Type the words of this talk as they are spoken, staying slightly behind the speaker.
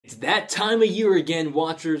It's that time of year again,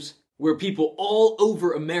 watchers, where people all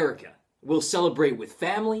over America will celebrate with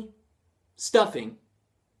family, stuffing,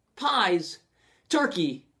 pies,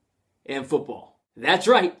 turkey, and football. That's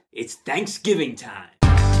right, it's Thanksgiving time.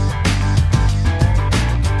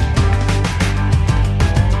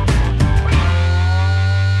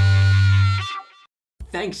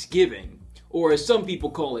 Thanksgiving, or as some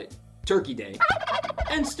people call it, Turkey Day,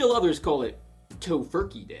 and still others call it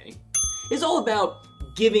Tofurkey Day, is all about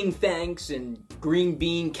giving thanks and green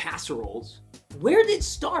bean casseroles. Where did it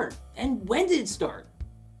start, and when did it start?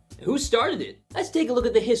 Who started it? Let's take a look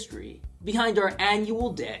at the history behind our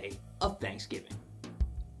annual day of Thanksgiving.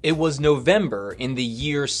 It was November in the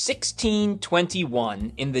year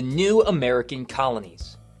 1621 in the new American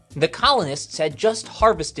colonies. The colonists had just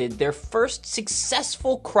harvested their first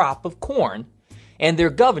successful crop of corn, and their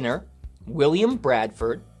governor, William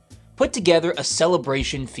Bradford, put together a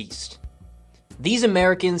celebration feast. These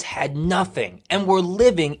Americans had nothing and were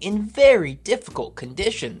living in very difficult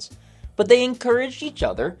conditions, but they encouraged each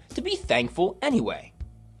other to be thankful anyway.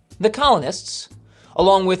 The colonists,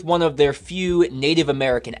 along with one of their few Native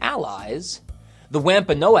American allies, the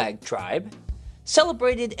Wampanoag tribe,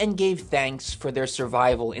 celebrated and gave thanks for their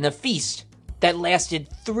survival in a feast that lasted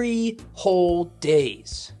 3 whole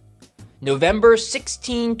days. November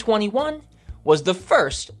 1621 was the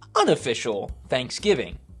first unofficial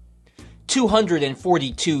Thanksgiving.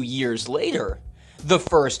 242 years later, the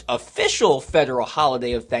first official federal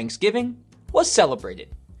holiday of Thanksgiving was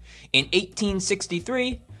celebrated. In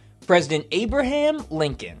 1863, President Abraham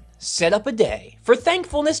Lincoln set up a day for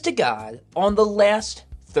thankfulness to God on the last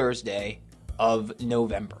Thursday of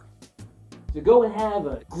November. So go and have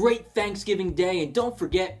a great Thanksgiving day, and don't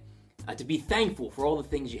forget to be thankful for all the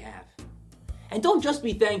things you have. And don't just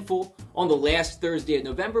be thankful on the last Thursday of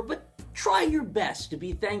November, but try your best to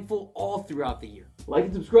be thankful all throughout the year. Like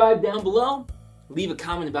and subscribe down below. Leave a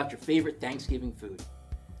comment about your favorite Thanksgiving food.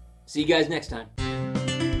 See you guys next time.